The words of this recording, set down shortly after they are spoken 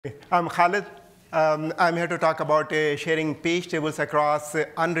I'm Khalid. I'm here to talk about sharing page tables across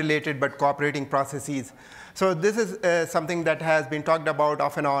unrelated but cooperating processes. So this is something that has been talked about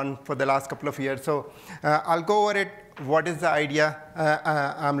off and on for the last couple of years. So I'll go over it. What is the idea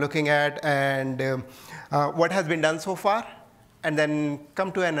I'm looking at, and what has been done so far, and then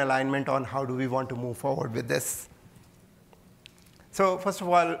come to an alignment on how do we want to move forward with this. So first of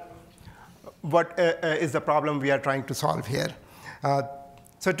all, what is the problem we are trying to solve here?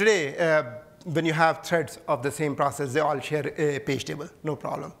 So today, when you have threads of the same process, they all share a page table, no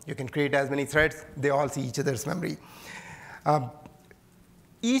problem. You can create as many threads, they all see each other's memory.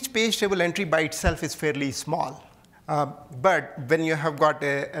 Each page table entry by itself is fairly small. But when you have got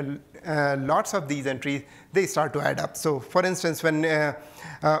lots of these entries, they start to add up. So for instance, when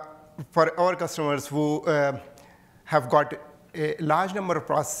for our customers who have got a large number of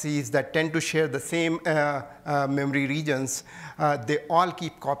processes that tend to share the same memory regions, they all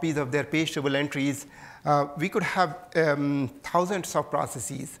keep copies of their page table entries. We could have thousands of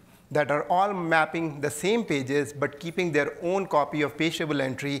processes that are all mapping the same pages but keeping their own copy of page table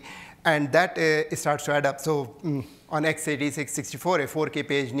entry, and that starts to add up. So on x86 64, a 4K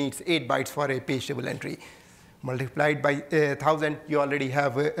page needs 8 bytes for a page table entry. Multiplied by 1,000, you already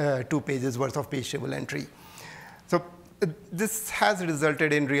have 2 pages worth of page table entry. So this has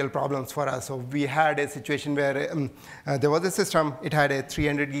resulted in real problems for us. So we had a situation where there was a system, it had a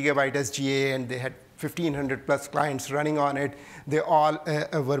 300 gigabyte SGA, and they had 1,500 plus clients running on it. They all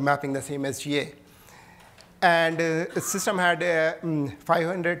were mapping the same SGA. And the system had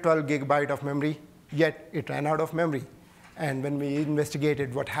 512 gigabyte of memory, yet it ran out of memory. And when we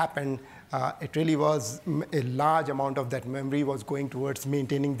investigated what happened, it really was a large amount of that memory was going towards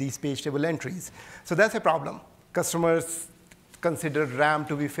maintaining these page table entries. So that's a problem. Customers consider RAM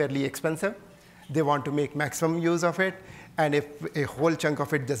to be fairly expensive. They want to make maximum use of it. And if a whole chunk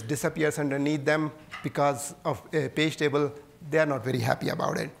of it just disappears underneath them because of a page table, they are not very happy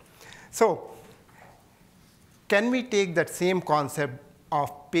about it. So can we take that same concept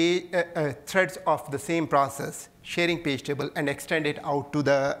of threads of the same process, sharing page table, and extend it out to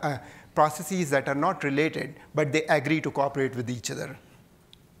the processes that are not related, but they agree to cooperate with each other?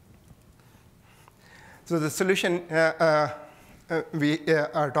 So the solution we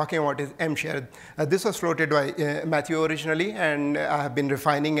are talking about is mshare. This was floated by Matthew originally, and I have been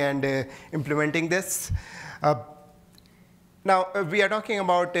refining and implementing this. Now, we are talking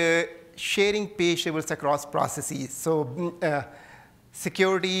about sharing page tables across processes. So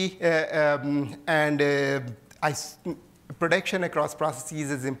security and protection across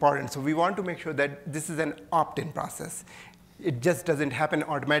processes is important. So we want to make sure that this is an opt-in process. It just doesn't happen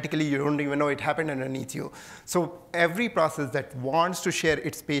automatically. You don't even know it happened underneath you. So every process that wants to share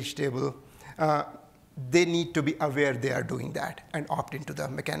its page table, they need to be aware they are doing that and opt into the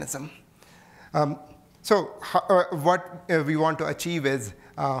mechanism. What we want to achieve is,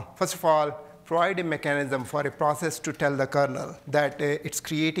 first of all, provide a mechanism for a process to tell the kernel that it's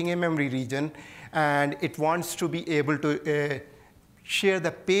creating a memory region, and it wants to be able to share the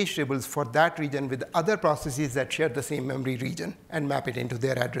page tables for that region with other processes that share the same memory region and map it into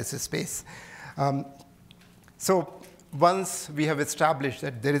their address space. So once we have established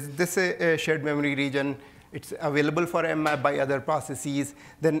that there is this shared memory region, it's available for mmap by other processes,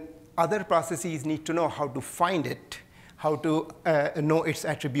 then other processes need to know how to find it, how to know its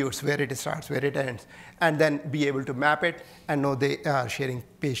attributes, where it starts, where it ends, and then be able to map it and know they are sharing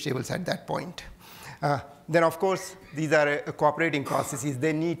page tables at that point. Then, of course, these are cooperating processes.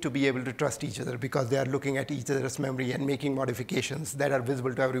 They need to be able to trust each other because they are looking at each other's memory and making modifications that are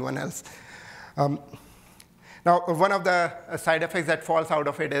visible to everyone else. Now, one of the side effects that falls out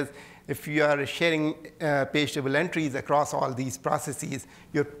of it is if you are sharing page table entries across all these processes,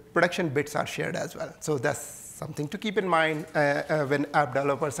 your production bits are shared as well. So that's something to keep in mind when app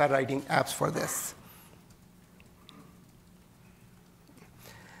developers are writing apps for this.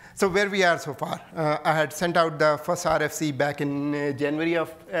 So where we are so far, I had sent out the first RFC back in January of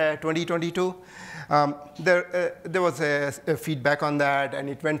 2022. There was a feedback on that, and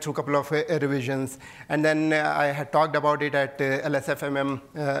it went through a couple of revisions. And then I had talked about it at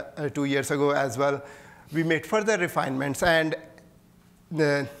LSFMM 2 years ago as well. We made further refinements, and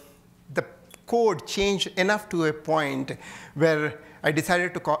the code changed enough to a point where I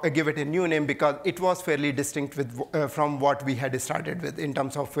decided to give it a new name because it was fairly distinct from what we had started with in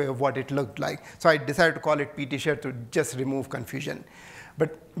terms of what it looked like. So I decided to call it ptshare to just remove confusion.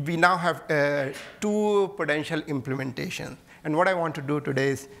 But we now have 2 potential implementations. And what I want to do today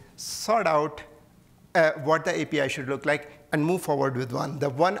is sort out what the API should look like, and move forward with one. The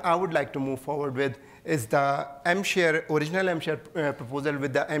one I would like to move forward with is the mshare, original mshare proposal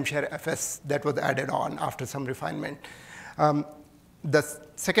with the mshare FS that was added on after some refinement. The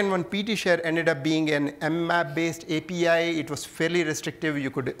second one, PT share, ended up being an mmap-based API. It was fairly restrictive.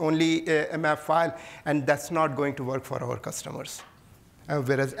 You could only mmap file, and that's not going to work for our customers.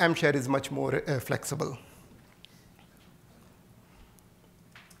 Whereas mshare is much more flexible.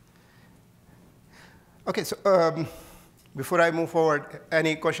 Okay, so before I move forward,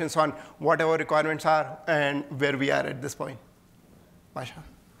 any questions on what our requirements are and where we are at this point? Masha?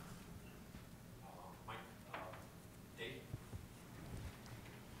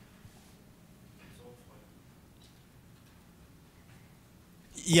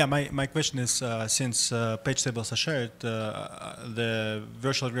 Yeah, my question is, since page tables are shared, the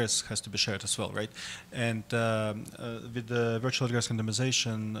virtual address has to be shared as well, right? And with the virtual address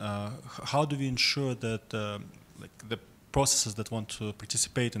randomization, how do we ensure that like the processes that want to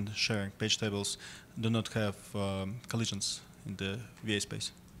participate in sharing page tables do not have collisions in the VA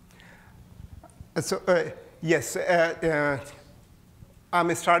space? So yes.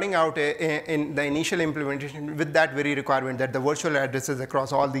 I'm starting out in the initial implementation with that very requirement that the virtual addresses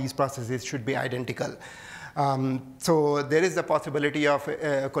across all these processes should be identical. So there is the possibility of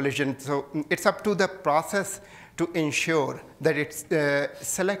collision. So it's up to the process to ensure that it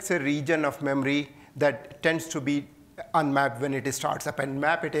selects a region of memory that tends to be unmapped when it starts up and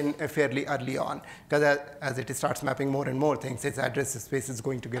map it in fairly early on. Because as it starts mapping more and more things, its address space is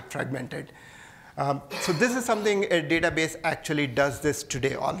going to get fragmented. So this is something a database actually does this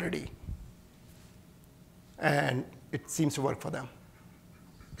today already. And it seems to work for them.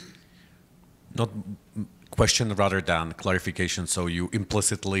 Not question rather than clarification. So you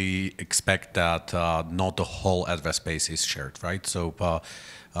implicitly expect that not the whole address space is shared, right? So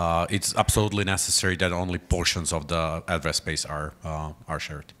it's absolutely necessary that only portions of the address space are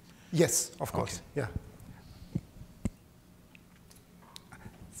shared. Yes, of course. Okay. Yeah.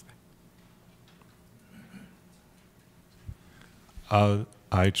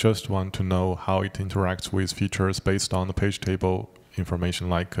 I just want to know how it interacts with features based on the page table information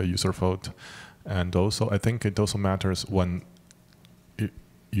like user vote. And also, I think it also matters when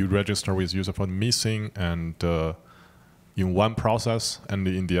you register with user vote missing and in one process and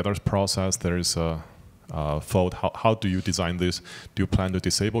in the other process there is a vote. How do you design this? Do you plan to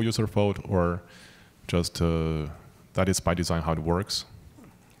disable user vote or just that is by design how it works?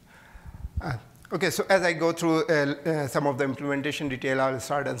 Okay, so as I go through some of the implementation detail, I'll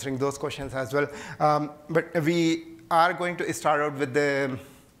start answering those questions as well. But we are going to start out with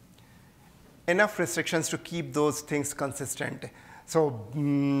enough restrictions to keep those things consistent. So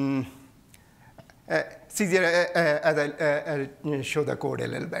it's easier as I'll show the code a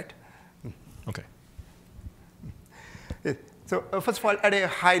little bit. Okay. So first of all, at a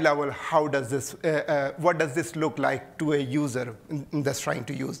high level, how does this, what does this look like to a user that's trying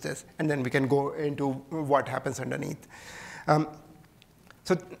to use this? And then we can go into what happens underneath.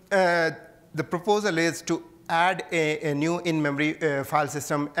 So the proposal is to add a new in-memory file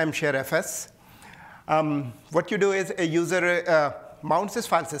system, mshare FS. What you do is a user mounts this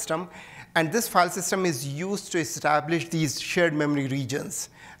file system, and this file system is used to establish these shared memory regions.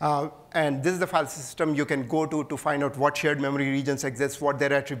 And this is the file system you can go to find out what shared memory regions exist, what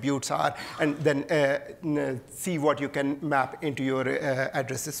their attributes are, and then see what you can map into your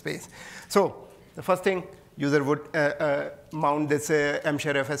address space. So the first thing, user would mount this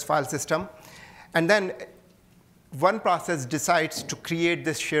mshare FS file system. And then one process decides to create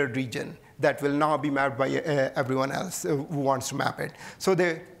this shared region that will now be mapped by everyone else who wants to map it. So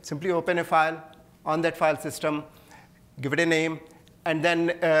they simply open a file on that file system, give it a name, and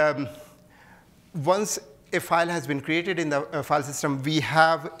then once a file has been created in the file system, we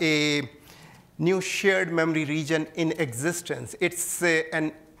have a new shared memory region in existence. It's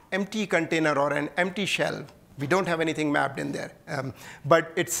an empty container or an empty shell. We don't have anything mapped in there.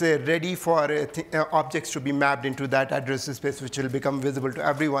 But it's ready for objects to be mapped into that address space, which will become visible to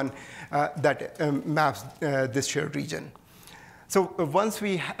everyone that maps this shared region. So once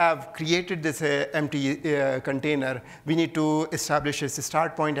we have created this empty container, we need to establish a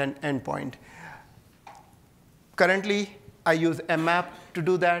start point and end point. Currently, I use mmap to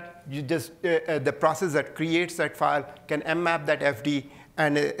do that. You just the process that creates that file can mmap that FD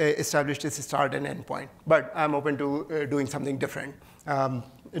and establish this start and end point. But I'm open to doing something different.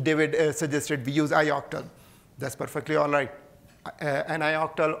 David suggested we use ioctl. That's perfectly all right. An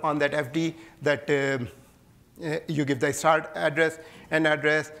ioctl on that FD that you give the start address, end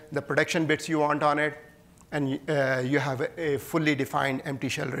address, the protection bits you want on it, and you have a fully defined empty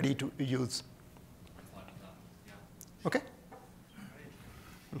shell ready to use. Okay?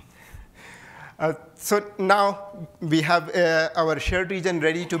 So now we have our shared region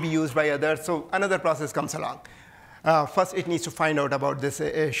ready to be used by others. So another process comes along. First, it needs to find out about this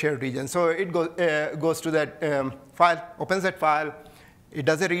shared region. So it goes to that file, opens that file, it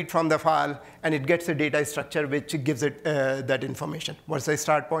does a read from the file, and it gets a data structure which gives it that information. What's the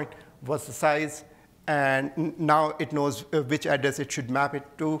start point? What's the size? And now it knows which address it should map it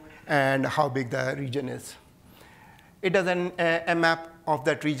to and how big the region is. It does a map of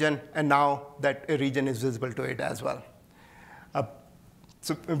that region, and now that region is visible to it as well.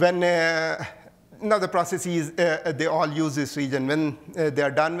 So when now the processes, they all use this region. When they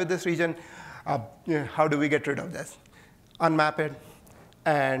are done with this region, how do we get rid of this? Unmap it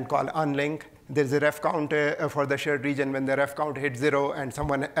and call unlink. There's a ref count for the shared region. When the ref count hits 0 and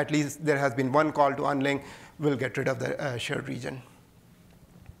someone, at least there has been one call to unlink, we'll get rid of the shared region.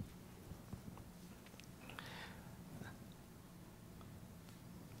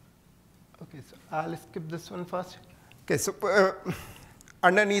 Okay, so I'll skip this one first. Okay, so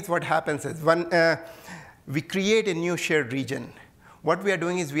underneath what happens is when we create a new shared region, what we are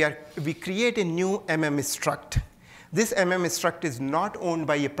doing is we create a new struct. This struct is not owned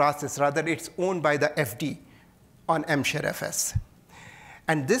by a process, rather it's owned by the FD on mshare FS.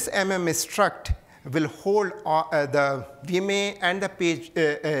 And this struct will hold the VMA and the page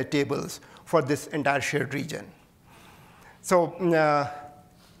tables for this entire shared region. So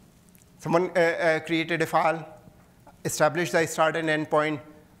someone created a file, established the start and end point.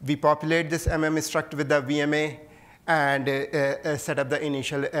 We populate this struct with the VMA and set up the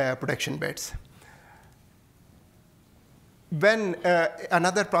initial protection bits. When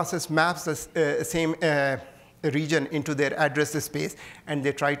another process maps the same region into their address space and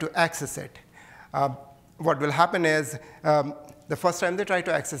they try to access it, what will happen is the first time they try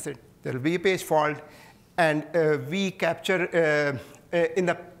to access it, there will be a page fault, and we capture in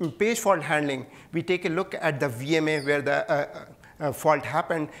the page fault handling, we take a look at the VMA where the fault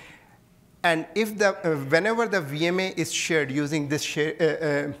happened, and if whenever the VMA is shared using this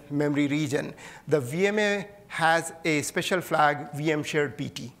memory region, the VMA has a special flag VM shared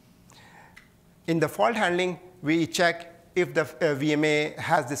PT. In the fault handling, we check if the VMA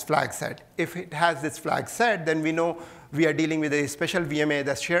has this flag set. If it has this flag set, then we know we are dealing with a special VMA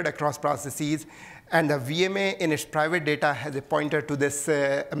that's shared across processes, and the VMA in its private data has a pointer to this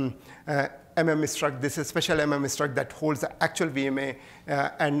struct. This is a special struct that holds the actual VMA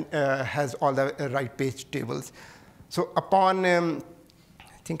and has all the right page tables. So upon, I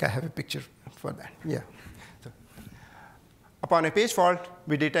think I have a picture for that, yeah. Upon a page fault,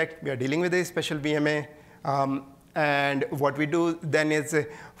 we detect we are dealing with a special VMA. And what we do then is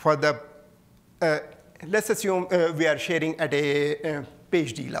for the, let's assume we are sharing at a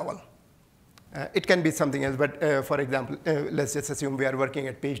page D level. It can be something else, but for example, let's just assume we are working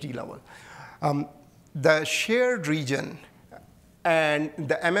at page D level. The shared region and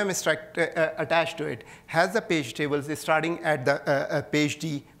the struct attached to it has the page tables starting at the page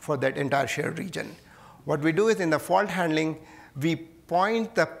D for that entire shared region. What we do is in the fault handling, we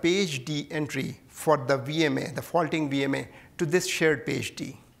point the page D entry for the VMA, the faulting VMA, to this shared page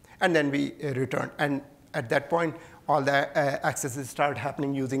D. And then we return. And at that point, all the accesses start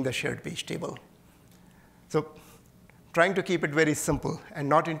happening using the shared page table. So trying to keep it very simple and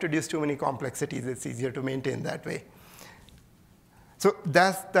not introduce too many complexities, it's easier to maintain that way. So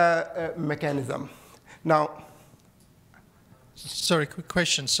that's the mechanism. Now, sorry, quick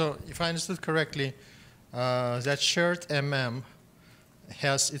question. So if I understood correctly, that shared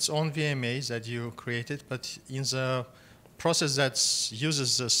has its own VMA that you created, but in the process that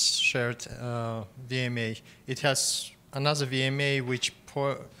uses this shared VMA, it has another VMA which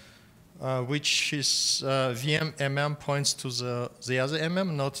is points to the other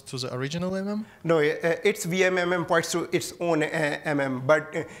not to the original No, its VM points to its own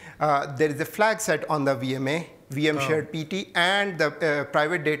but there is a flag set on the VMA, shared PT, and the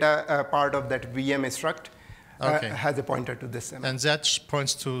private data part of that VM struct has a pointer to this And that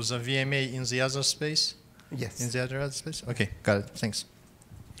points to the VMA in the other space? Yes. In the other space? Okay, got it. Thanks.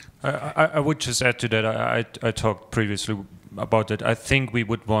 I would just add to that. I talked previously about that. I think we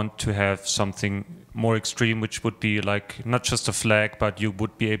would want to have something more extreme, which would be like not just a flag, but you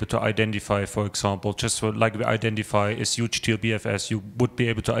would be able to identify, for example, just for, like we identify as UTLBFS, you would be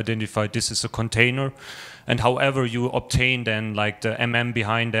able to identify this is a container, and however you obtain then like the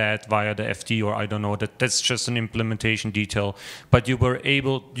behind that via the FD or I don't know, that's just an implementation detail, but you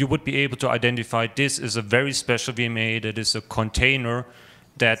would be able to identify this is a very special VMA that is a container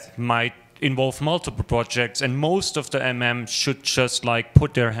that might involve multiple projects, and most of the should just like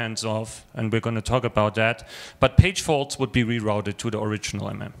put their hands off, and we're going to talk about that. But page faults would be rerouted to the original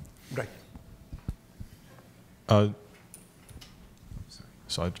Right.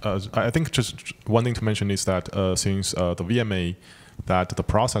 So I think just one thing to mention is that since the VMA that the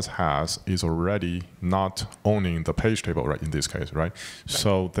process has is already not owning the page table, right, in this case, right?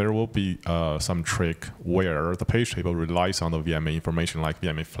 So there will be some trick where the page table relies on the VMA information like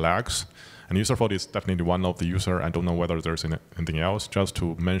VMA flags. And user vote is definitely one of the user. I don't know whether there's anything else. Just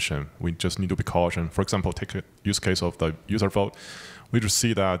to mention, we just need to be cautious. For example, take a use case of the user vote. We just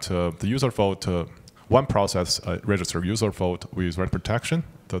see that the user vote, one process register user vote with read protection.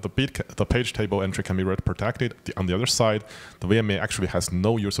 The page table entry can be read protected. On the other side, the VMA actually has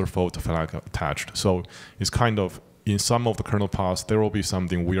no user vote flag attached. So it's kind of, in some of the kernel paths, there will be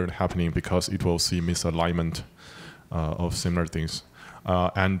something weird happening because it will see misalignment of similar things.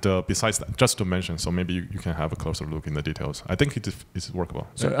 And besides that, just to mention, so maybe you can have a closer look in the details. I think it is workable.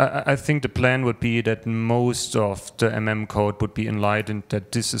 So I think the plan would be that most of the MM code would be enlightened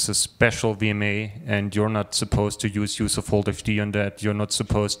that this is a special VMA and you're not supposed to use userfold.fd on that. You're not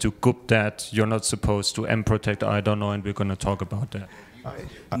supposed to gup that. You're not supposed to mprotect. I don't know, and we're going to talk about that.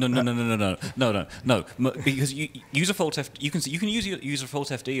 No. Because userfold.fd, you can use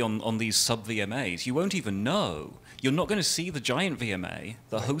userfold.fd on these sub VMAs. You won't even know. You're not going to see the giant VMA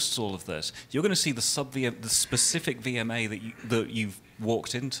that hosts all of this. You're going to see the the specific VMA that you've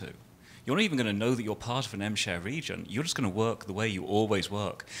walked into. You're not even going to know that you're part of an mshare region. You're just going to work the way you always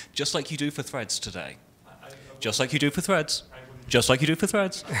work, just like you do for threads today. Just like you do for threads. Just like you do for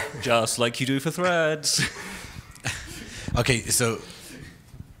threads. Just like you do for threads. Okay, so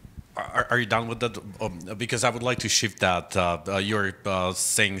are you done with that? Because I would like to shift that. You're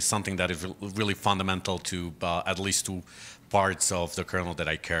saying something that is really fundamental to at least two parts of the kernel that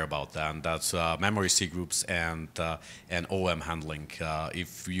I care about, and that's memory C groups and OM handling.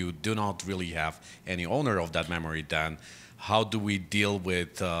 If you do not really have any owner of that memory, then how do we deal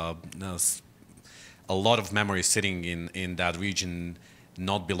with a lot of memory sitting in that region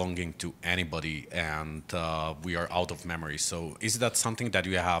not belonging to anybody, and we are out of memory? So is that something that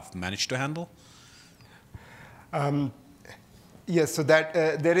you have managed to handle? Yes, so that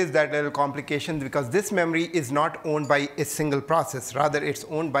there is that little complication because this memory is not owned by a single process. Rather, it's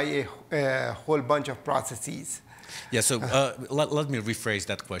owned by a whole bunch of processes. Yeah, so let me rephrase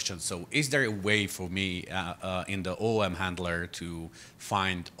that question. So is there a way for me in the OM handler to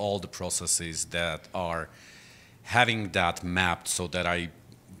find all the processes that are having that mapped so that I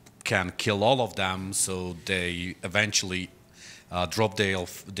can kill all of them so they eventually drop their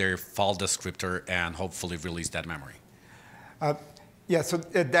file descriptor and hopefully release that memory? Yeah, so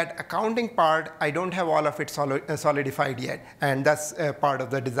that accounting part, I don't have all of it solidified yet. And that's part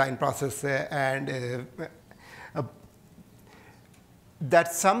of the design process.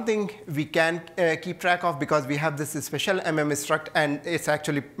 That's something we can keep track of because we have this special MM struct, and it's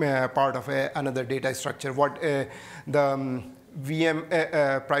actually part of another data structure. What the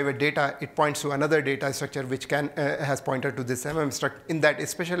VM private data, it points to another data structure which has pointed to this MM struct. In that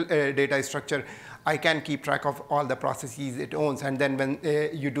special data structure, I can keep track of all the processes it owns. And then when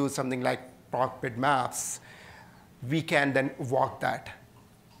you do something like proc-bit maps, we can then walk that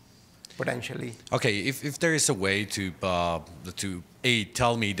potentially. Okay, if there is a way to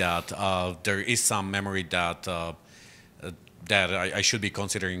tell me that there is some memory that that I should be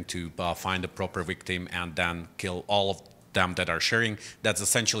considering to find a proper victim and then kill all of them that are sharing, that's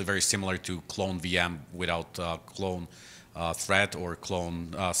essentially very similar to clone VM without clone thread or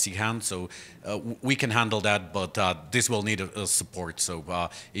clone CHAN. So we can handle that, but this will need a support. So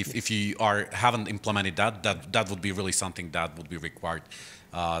if you haven't implemented that would be really something that would be required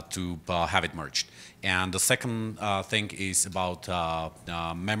to have it merged. And the second thing is about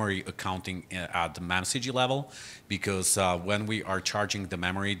memory accounting at the MemCG level, because when we are charging the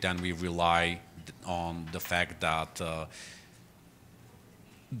memory, then we rely on the fact that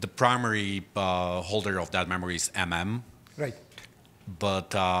the primary holder of that memory is MM. Right.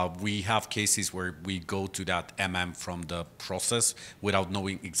 But we have cases where we go to that MM from the process without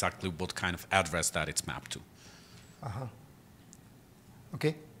knowing exactly what kind of address that it's mapped to. Uh-huh.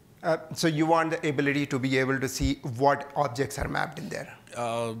 Okay. So you want the ability to be able to see what objects are mapped in there.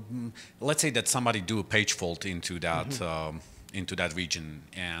 Let's say that somebody do a page fault into that region,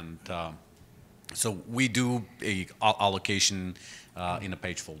 and so we do a allocation in a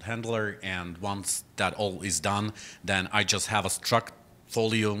page fault handler, and once that all is done, then I just have a struct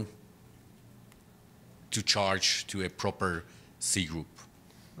folio to charge to a proper C group.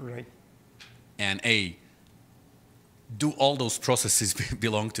 Right. And do all those processes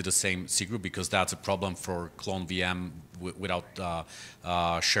belong to the same C group, because that's a problem for clone VM without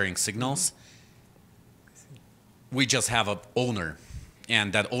sharing signals. We just have an owner,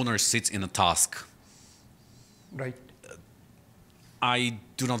 and that owner sits in a task. Right. I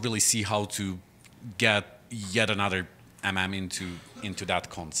do not really see how to get yet another into that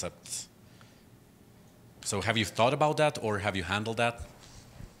concept. So have you thought about that, or have you handled that?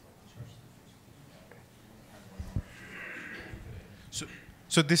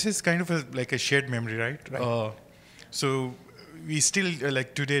 So this is kind of like a shared memory, right? Right. So we still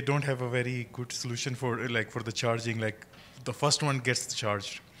like today don't have a very good solution for for the charging. Like the first one gets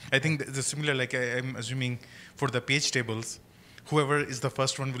charged. I think the similar, like I'm assuming for the page tables, whoever is the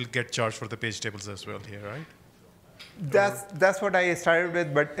first one will get charged for the page tables as well here, right? That's what I started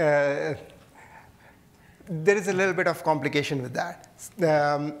with, but there is a little bit of complication with that.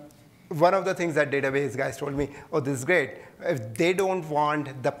 One of the things that database guys told me, oh, this is great. If they don't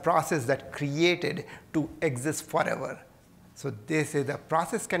want the process that created to exist forever. So they say the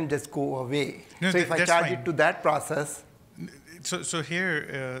process can just go away. No, so if I charge fine. it to that process. So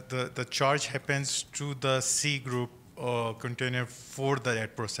here, the charge happens to the C group container for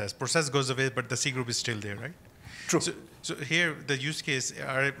that process. Process goes away, but the C group is still there, right? True. So here, the use case,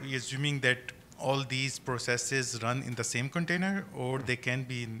 are we assuming that all these processes run in the same container, or they can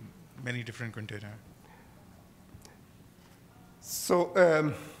be in many different containers? So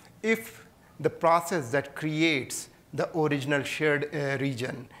if the process that creates the original shared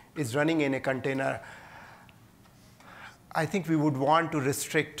region is running in a container, I think we would want to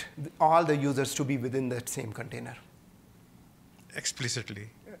restrict all the users to be within that same container. Explicitly.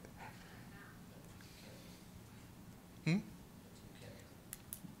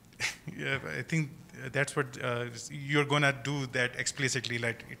 Yeah, I think that's what you're going to do that explicitly,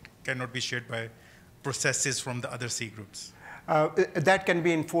 like it cannot be shared by processes from the other C groups. That can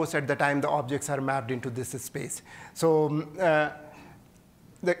be enforced at the time the objects are mapped into this space. So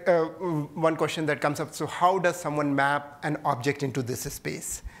one question that comes up, so how does someone map an object into this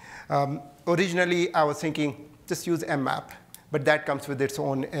space? Originally, I was thinking just use mmap, but that comes with its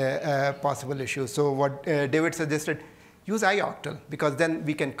own possible issues. So what David suggested, use ioctl, because then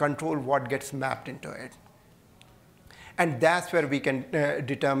we can control what gets mapped into it. And that's where we can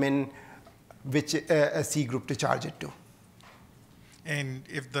determine which C group to charge it to. And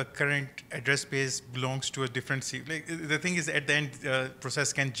if the current address space belongs to a different C, like the thing is at the end,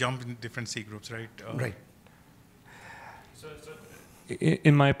 process can jump in different C groups, right? Right.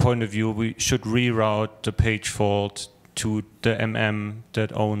 In my point of view, we should reroute the page fault to the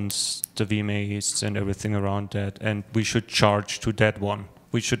that owns the VMAs and everything around that, and we should charge to that one.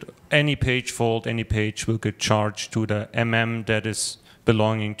 We should, any page fault, any page will get charged to the that is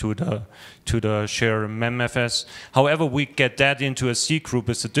belonging to the share memfs. However, we get that into a C group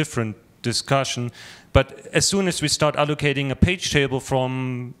is a different discussion. But as soon as we start allocating a page table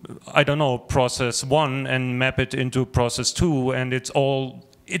from, I don't know, process 1 and map it into process 2, and it's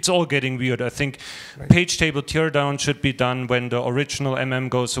all getting weird. I think page table teardown should be done when the original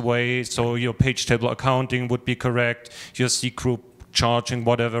goes away, so your page table accounting would be correct, your C group charging,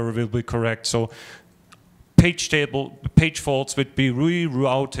 whatever will be correct. So page faults would be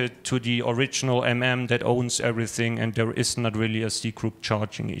rerouted to the original that owns everything, and there is not really a C group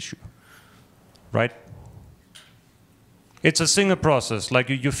charging issue, right? It's a single process, like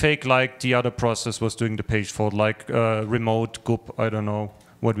you fake like the other process was doing the page fault, like remote goop, I don't know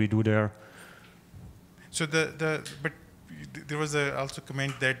what we do there. So but there was also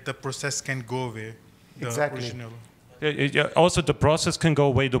comment that the process can go away, the original. Also, the process can go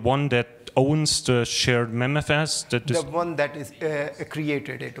away, the one that owns the shared memfs. The one that is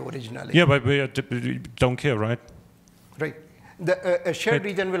created it originally. Yeah, but we don't care, right? Right. The shared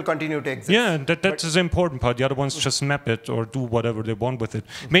region will continue to exist. Yeah, that's the important part. The other ones just map it or do whatever they want with it.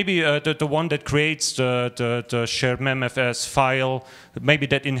 Maybe the one that creates the shared memfs file, maybe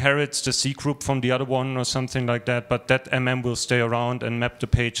that inherits the C group from the other one or something like that, but that will stay around and map the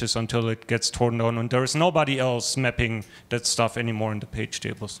pages until it gets torn down, and there is nobody else mapping that stuff anymore in the page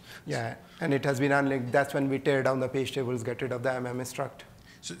tables. Yeah, and it has been unlinked. That's when we tear down the page tables, get rid of the struct.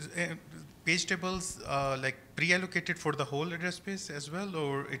 So, page tables like pre-allocated for the whole address space as well,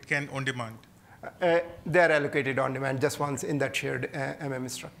 or it can on demand? They're allocated on demand just once in that shared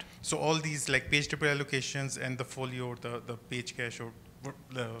struct. So all these like page table allocations and the folio or the page cache or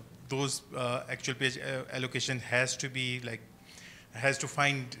those actual page allocation has to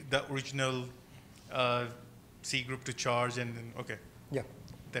find the original C group to charge, and then Yeah,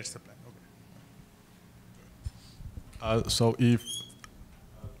 that's the plan. Okay. So if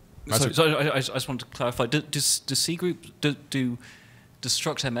So I just want to clarify: does C group do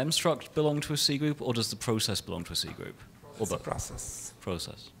struct struct belong to a C group, or does the process belong to a C group? Or the process.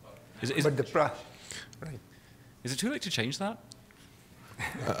 Process. Right. Is it too late to change that?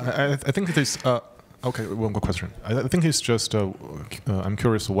 I think it is. Okay, one more question. I think it's just, I'm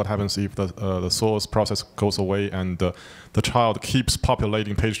curious what happens if the source process goes away and the child keeps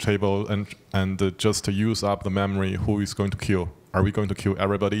populating page table and just to use up the memory, who is going to kill? Are we going to kill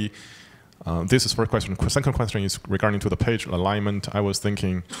everybody? This is first question. Second question is regarding to the page alignment. I was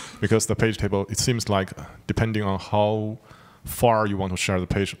thinking, because the page table, it seems like depending on how far you want to share the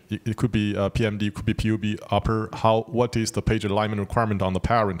page, it could be PMD, it could be PUB upper. What is the page alignment requirement on the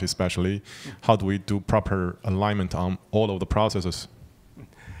parent especially? How do we do proper alignment on all of the processes?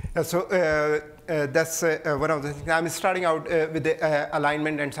 Yeah, so that's one of the things. I'm starting out with the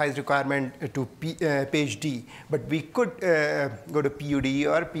alignment and size requirement to page D, but we could go to PUD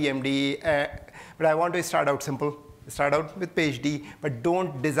or PMD, but I want to start out simple. Start out with page D, but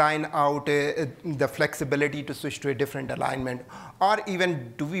don't design out the flexibility to switch to a different alignment. Or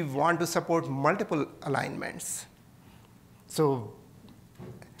even, do we want to support multiple alignments? So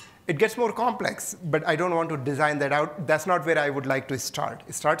it gets more complex, but I don't want to design that out. That's not where I would like to start.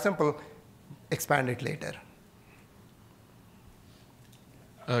 Start simple, expand it later.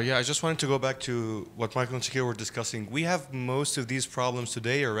 Yeah, I just wanted to go back to what Michael and Shakir were discussing. We have most of these problems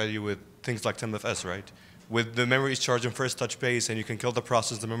today already with things like TMFS, right? With the memory is charged in first touch base, and you can kill the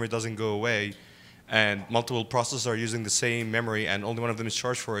process, the memory doesn't go away, and multiple processes are using the same memory, and only one of them is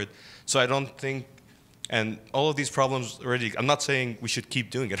charged for it. So I don't think, and all of these problems already, I'm not saying we should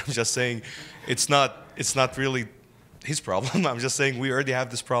keep doing it, I'm just saying it's not really his problem. I'm just saying we already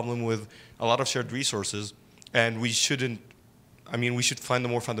have this problem with a lot of shared resources, and we shouldn't, I mean, we should find a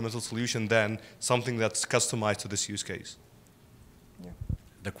more fundamental solution than something that's customized to this use case. Yeah.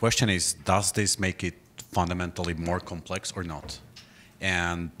 The question is, does this make it fundamentally more complex or not?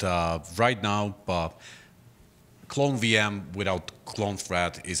 And right now, clone VM without clone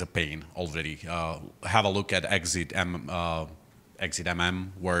thread is a pain already. Have a look at exit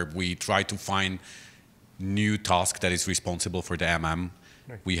where we try to find new task that is responsible for the MM.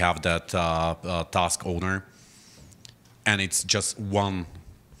 Right. We have that task owner, and it's just one.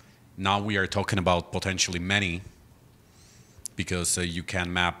 Now we are talking about potentially many, because you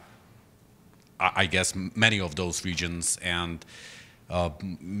can map, I guess, many of those regions, and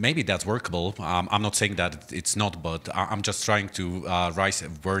maybe that's workable. I'm not saying that it's not, but I'm just trying to raise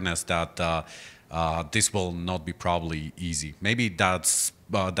awareness that this will not be probably easy. Maybe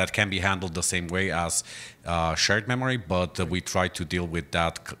that can be handled the same way as shared memory, but we tried to deal with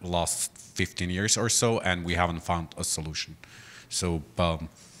that last 15 years or so, and we haven't found a solution. So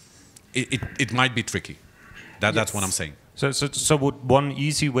it might be tricky. That's what I'm saying. So would one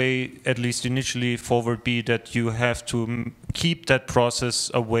easy way, at least initially, forward be that you have to keep that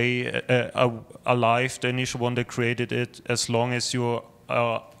process alive, the initial one that created it, as long as you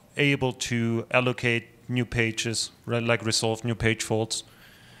are able to allocate new pages, right? Like resolve new page faults?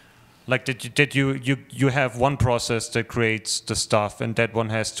 Like that you have one process that creates the stuff, and that one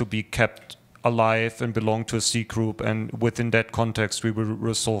has to be kept alive and belong to a C group, and within that context we will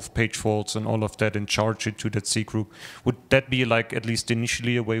resolve page faults and all of that and charge it to that C group. Would that be, like, at least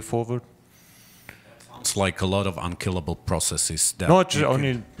initially a way forward? It's like a lot of unkillable processes that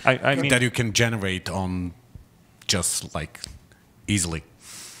I mean that you can generate on just like easily.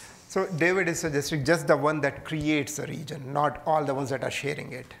 So David is suggesting just the one that creates a region, not all the ones that are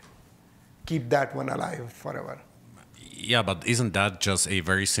sharing it. Keep that one alive forever. Yeah, but isn't that just a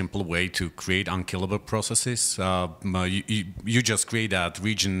very simple way to create unkillable processes? You just create that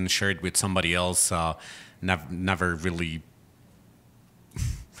region, share it with somebody else, never really...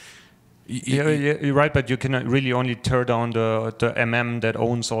 Yeah, you're right, but you can really only tear down the MM that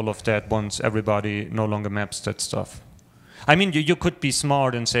owns all of that once everybody no longer maps that stuff. I mean, you could be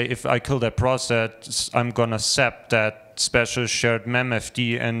smart and say, if I kill that process, I'm gonna sap that special shared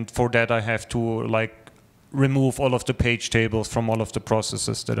memfd, and for that I have to, like, remove all of the page tables from all of the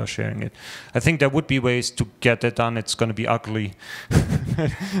processes that are sharing it. I think there would be ways to get that done. It's going to be ugly,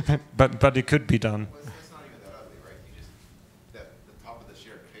 but it could be done. Well, it's not even that ugly, right? You just, the top of the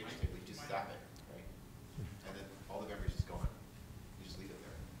shared page table, you just zap it, right? And then all the memory is just gone. You just leave it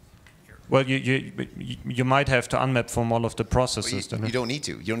there. Well, you might have to unmap from all of the processes. Well, you don't need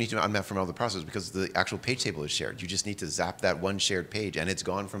to. You don't need to unmap from all the processes because the actual page table is shared. You just need to zap that one shared page, and it's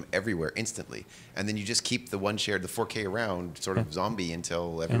gone from everywhere instantly. And then you just keep the one shared, the 4K around, sort of zombie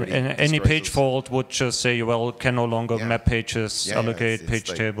until everybody. And any page fault would just say, well, can no longer map pages, allocate page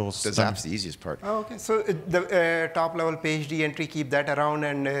like, tables. The zap's the easiest part. Oh, okay, so the top level page D entry, keep that around,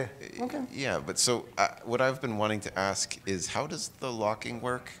 and okay. Yeah, but so what I've been wanting to ask is, how does the locking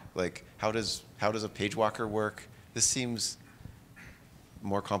work? Like, how does a page walker work? This seems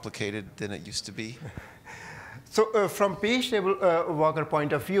more complicated than it used to be. So from page table walker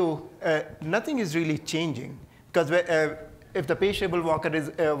point of view, nothing is really changing, because if the page table walker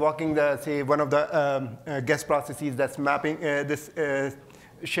is walking the, say, one of the guest processes that's mapping this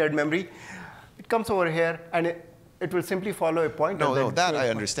shared memory, it comes over here and it will simply follow a pointer. No, that I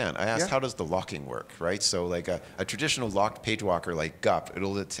understand. I asked, Yeah? how does the locking work, right? So like a traditional locked page walker like GUP,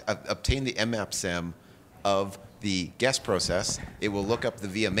 it'll obtain the mmap_sem of the guest process. It will look up the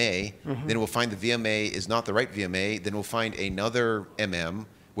VMA, then it will find the VMA is not the right VMA, then it will find another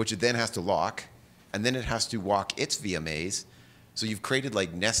which it then has to lock, and then it has to walk its VMAs. So you've created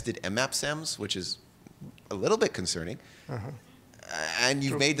like nested mmap_sems, which is a little bit concerning. And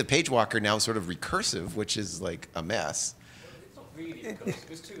you've made the page walker now sort of recursive, which is like a mess.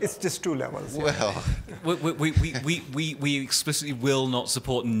 It's just 2 levels. Well, we explicitly will not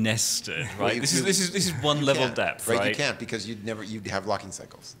support nested, right? This is one level depth, right? You can't, because you'd have locking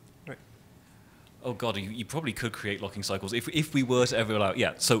cycles. Oh god, you probably could create locking cycles if we were to ever allow.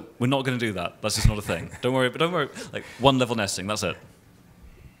 Yeah, so we're not going to do that. That's just not a thing. Don't worry. Like 1 level nesting. That's it.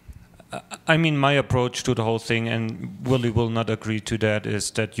 I mean, my approach to the whole thing, and Willie will not agree to that, is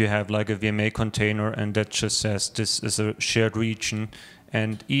that you have like a VMA container and that just says this is a shared region,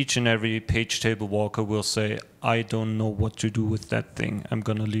 and each and every page table walker will say, I don't know what to do with that thing. I'm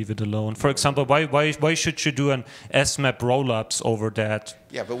going to leave it alone. For example, why should you do an SMAP rollups over that?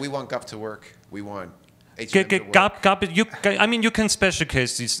 Yeah, but we want GUP to work. We want I mean, you can special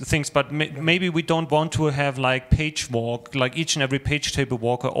case these things, but maybe we don't want to have like page walk, like each and every page table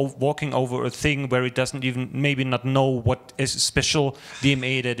walker walking over a thing where it doesn't even maybe not know what is special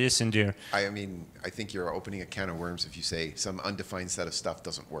VMA that is in there. I mean, I think you're opening a can of worms if you say some undefined set of stuff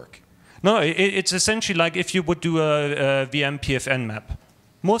doesn't work. No, it's essentially like if you would do a VM-PFN map.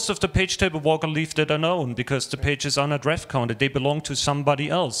 Most of the page table walker leave that alone because the pages are not ref counted. They belong to somebody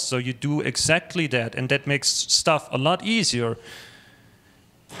else. So you do exactly that, and that makes stuff a lot easier.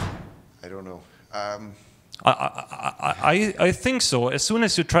 I don't know. I think so. As soon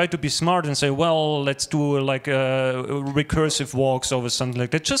as you try to be smart and say, well, let's do like recursive walks over something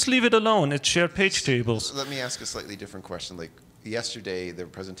like that, just leave it alone. It's shared page tables. Let me ask a slightly different question. Like yesterday, the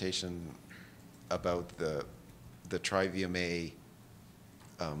presentation about the try-VMA,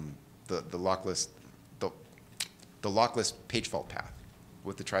 the lockless page fault path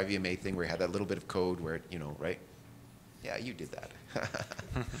with the try-VMA thing where you had that little bit of code where it, right? Yeah, you did that.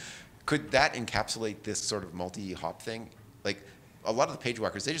 Could that encapsulate this sort of multi-hop thing? Like a lot of the page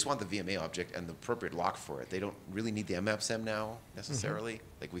walkers, they just want the VMA object and the appropriate lock for it. They don't really need the mmap_sem now necessarily.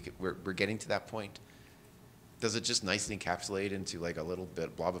 Like we're getting to that point. Does it just nicely encapsulate into like a little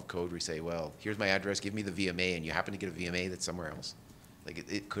bit blob of code where you say, well, here's my address, give me the VMA, and you happen to get a VMA that's somewhere else?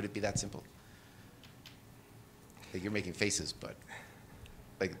 Like, could it be that simple? Like, you're making faces, but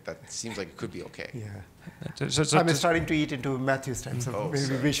like that seems like it could be okay. Yeah. I'm starting to eat into Matthew's time, so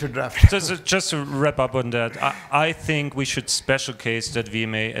maybe we should wrap it up. Just to wrap up on that, I think we should special case that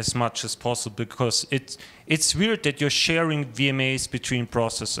VMA as much as possible, because it's weird that you're sharing VMAs between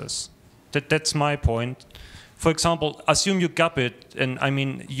processes. That's my point. For example, assume you GUP it, and I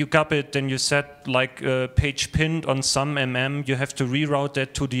mean, you GUP it, then you set like a page pinned on some you have to reroute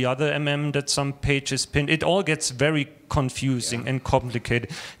that to the other that some page is pinned. It all gets very confusing and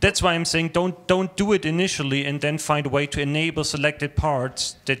complicated. That's why I'm saying don't do it initially and then find a way to enable selected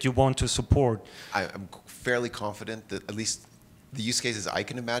parts that you want to support. I'm fairly confident that at least the use cases I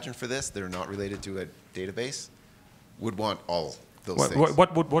can imagine for this that are not related to a database would want all those things.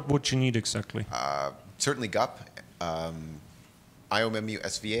 What would you need exactly? Certainly GUP, IOMMU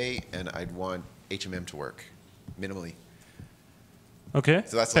SVA, and I'd want HMM to work, minimally. Okay.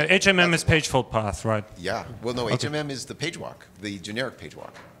 So that's like, HMM is page fault path, right? Yeah. Well, no, Okay. HMM is the page walk, the generic page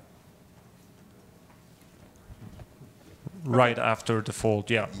walk. Right after the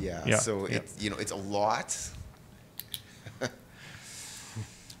fault, yeah. Yeah. So it's a lot.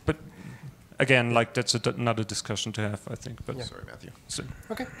 But again, like that's another discussion to have, I think. But Sorry, Matthew. So.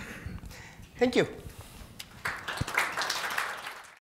 Okay. Thank you.